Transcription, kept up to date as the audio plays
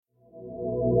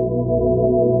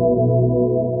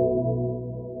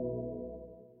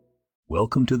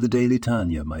Welcome to the Daily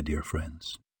Tanya, my dear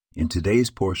friends. In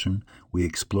today's portion, we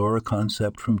explore a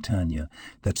concept from Tanya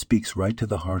that speaks right to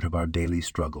the heart of our daily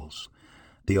struggles.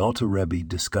 The Alter Rabbi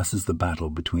discusses the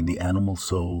battle between the animal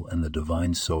soul and the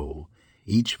divine soul,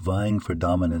 each vying for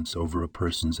dominance over a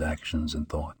person's actions and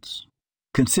thoughts.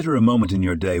 Consider a moment in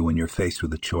your day when you're faced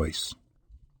with a choice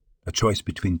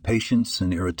between patience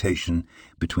and irritation,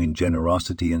 between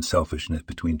generosity and selfishness,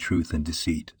 between truth and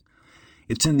deceit.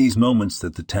 It's in these moments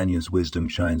that the Tanya's wisdom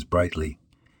shines brightly,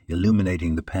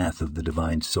 illuminating the path of the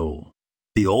divine soul.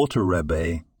 The Alter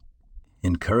Rabbi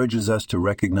encourages us to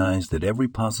recognize that every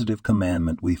positive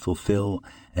commandment we fulfill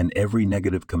and every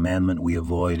negative commandment we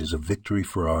avoid is a victory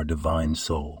for our divine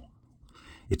soul.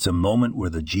 It's a moment where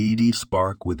the Jedi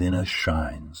spark within us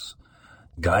shines,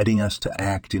 guiding us to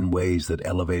act in ways that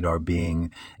elevate our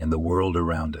being and the world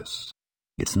around us.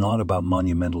 It's not about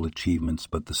monumental achievements,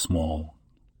 but the small,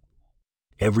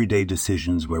 everyday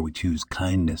decisions where we choose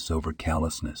kindness over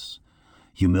callousness,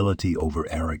 humility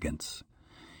over arrogance.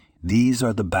 These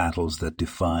are the battles that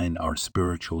define our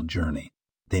spiritual journey.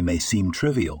 They may seem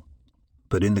trivial,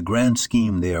 but in the grand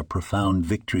scheme they are profound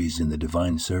victories in the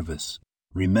divine service.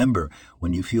 Remember,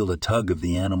 when you feel the tug of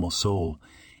the animal soul,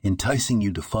 enticing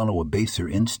you to follow a baser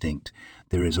instinct,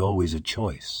 there is always a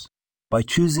choice. By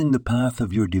choosing the path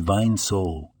of your divine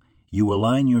soul, you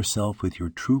align yourself with your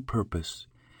true purpose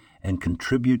and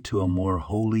contribute to a more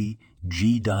holy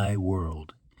Jedi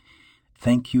world.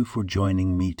 Thank you for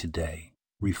joining me today.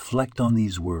 Reflect on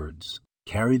these words,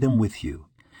 carry them with you,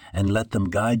 and let them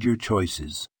guide your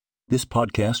choices. This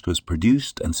podcast was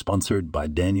produced and sponsored by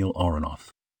Daniel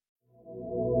Aronoff.